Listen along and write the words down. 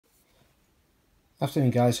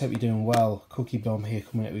Afternoon guys, hope you're doing well. Cookie Bomb here,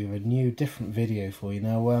 coming up with a new different video for you.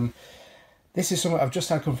 Now this is something I've just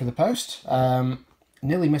had come from the post.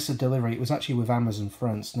 Nearly missed a delivery. It was actually with Amazon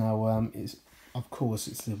France. Now of course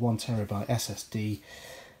it's the 1TB SSD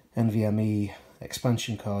NVMe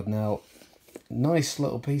expansion card. Now nice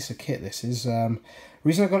little piece of kit this is.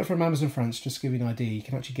 Reason I got it from Amazon France, just to give you an idea, you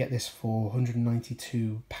can actually get this for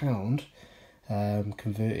 £192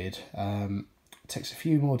 converted. It takes a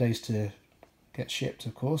few more days to get shipped,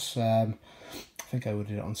 of course. I think I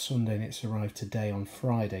ordered it on Sunday and it's arrived today on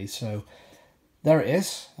Friday. So there it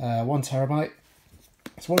is, 1TB.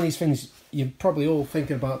 It's one of these things you're probably all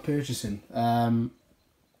thinking about purchasing. The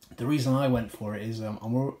reason I went for it is I'm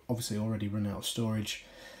obviously already run out of storage.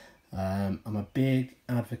 I'm a big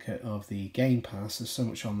advocate of the Game Pass. There's so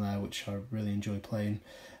much on there which I really enjoy playing.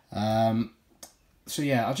 So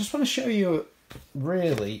yeah, I just want to show you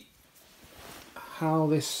really how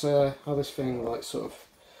this thing like sort of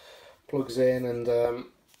plugs in, and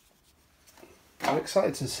I'm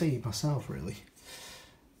excited to see myself really.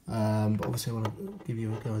 But obviously I want to give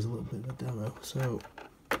you guys a little bit of a demo. So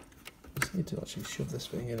I just need to actually shove this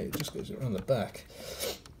thing in. It just goes around the back.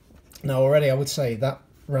 Now already I would say that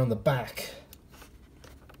around the back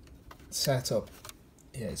setup,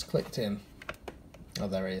 yeah, it's clicked in. Oh,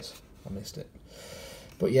 there it is. I missed it.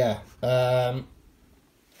 But yeah,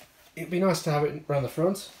 it'd be nice to have it around the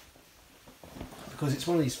front because it's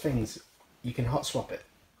one of these things you can hot swap it.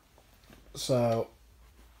 So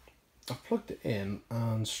I plugged it in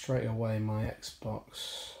and straight away my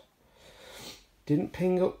Xbox didn't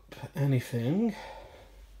ping up anything.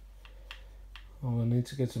 Oh, I need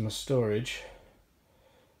to go to my storage.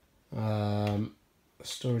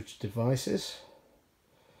 Storage devices.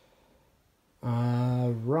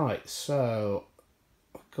 Right, so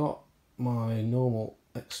I've got my normal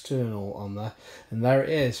external on there, and there it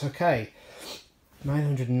is. Okay,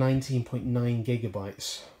 919.9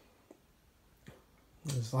 gigabytes.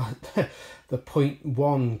 It's like the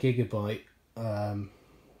 0.1 gigabyte has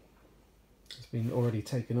been already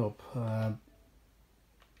taken up.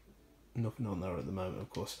 Nothing on there at the moment, of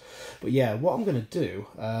course. But yeah, what I'm going to do,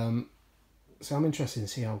 so I'm interested in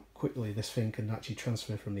see how quickly this thing can actually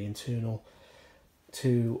transfer from the internal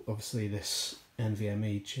to obviously this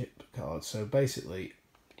NVMe chip card. So basically,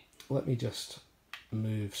 let me just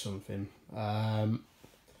move something. I'm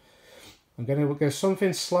going to go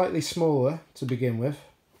something slightly smaller to begin with,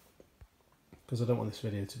 because I don't want this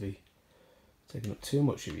video to be taking up too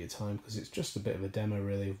much of your time, because it's just a bit of a demo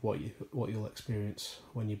really of what you'll experience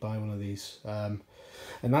when you buy one of these. And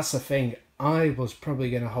that's the thing, I was probably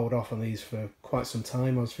going to hold off on these for quite some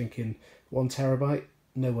time. I was thinking 1TB,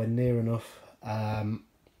 nowhere near enough, and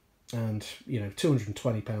you know,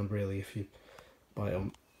 £220 really if you buy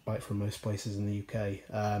it from most places in the UK,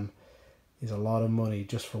 is a lot of money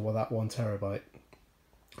just for that 1TB,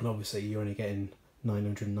 and obviously you're only getting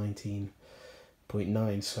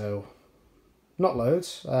 919.9, so not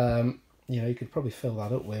loads. You know, you could probably fill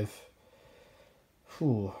that up with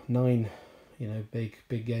 9, you know,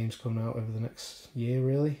 big games coming out over the next year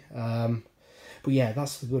really. But yeah,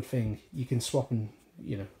 that's the good thing. You can swap and,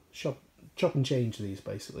 you know, chop and change these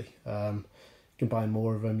basically. You can buy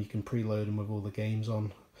more of them. You can preload them with all the games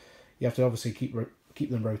on. You have to obviously keep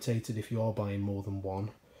them rotated if you are buying more than one.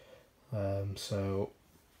 So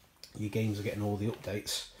your games are getting all the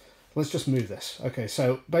updates. Let's just move this. Okay,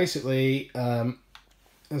 so basically,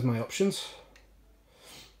 there's my options.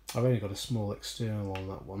 I've only got a small external on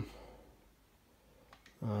that one.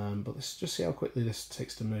 But let's just see how quickly this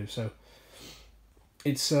takes to move. So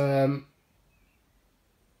it's yeah,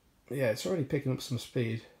 it's already picking up some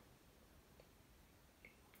speed.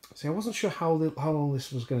 See, I wasn't sure how long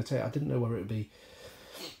this was going to take. I didn't know where it would be.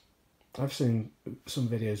 I've seen some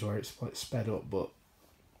videos where it's quite sped up, but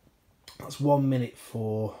that's 1 minute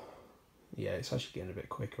for, yeah, it's actually getting a bit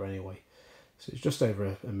quicker anyway. So it's just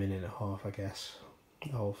over a minute and a half, I guess,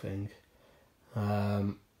 the whole thing.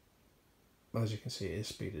 As you can see, it is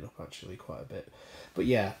speeded up actually quite a bit. But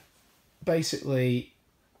yeah, basically,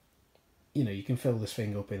 you know, you can fill this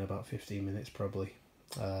thing up in about 15 minutes probably.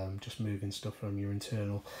 Just moving stuff from your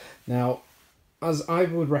internal. Now, as I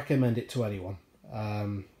would recommend it to anyone,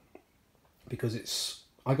 because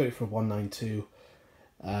I got it for 192.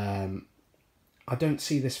 I don't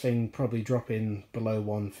see this thing probably dropping below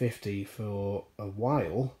 150 for a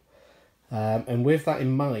while. And with that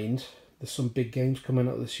in mind, there's some big games coming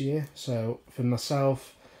up this year. So for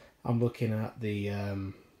myself, I'm looking at the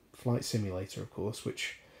Flight Simulator, of course,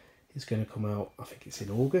 which is going to come out, I think it's in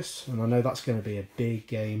August, and I know that's going to be a big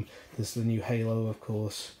game. There's the new Halo, of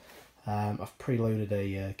course. I've preloaded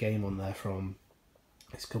a game on there from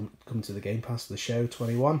It's come to the Game Pass, the show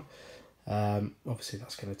 21. Obviously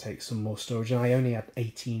that's going to take some more storage, and I only had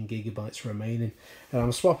 18 gigabytes remaining, and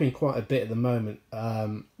I'm swapping quite a bit at the moment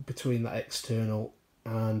between that external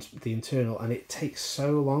and the internal, and it takes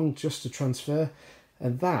so long just to transfer,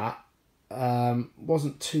 and that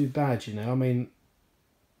wasn't too bad, you know. I mean,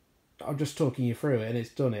 I'm just talking you through it and it's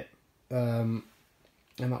done it, and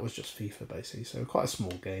that was just FIFA basically, so quite a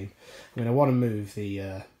small game. I mean, I want to move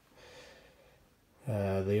the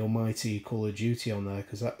almighty Call of Duty on there,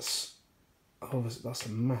 because that's a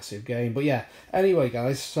massive game. But yeah, anyway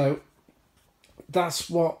guys, so that's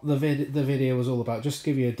what the video was all about, just to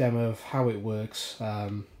give you a demo of how it works.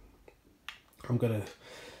 I'm gonna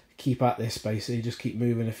keep at this basically, just keep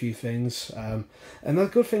moving a few things, and the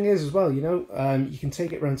good thing is as well, you know, you can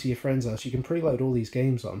take it round to your friend's house, you can preload all these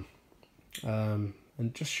games on,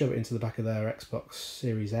 and just shove it into the back of their Xbox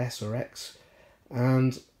Series S or X,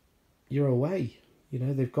 and you're away. You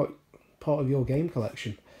know, they've got part of your game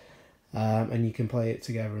collection, and you can play it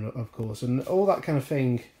together, of course, and all that kind of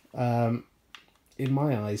thing. In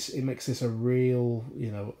my eyes, it makes this a real,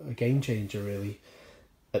 you know, a game changer really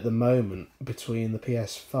at the moment between the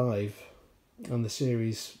PS5 and the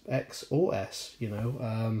Series X or S. You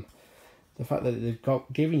know, the fact that they've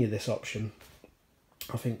given you this option,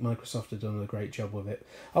 I think Microsoft have done a great job with it.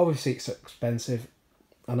 Obviously, it's expensive.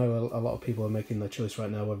 I know a lot of people are making their choice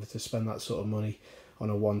right now whether to spend that sort of money on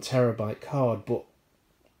a 1 terabyte card, but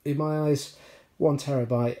in my eyes, 1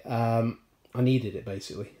 terabyte, I needed it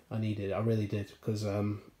basically. I really did, because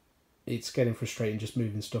it's getting frustrating just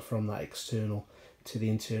moving stuff from that external to the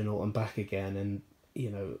internal and back again, and you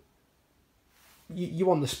know, you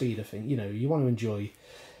want the speed of thing, you know, you want to enjoy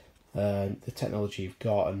the technology you've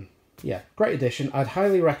got, and yeah, great addition. I'd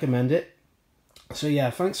highly recommend it. So yeah,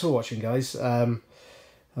 thanks for watching guys.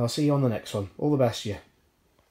 I'll see you on the next one. All the best to you.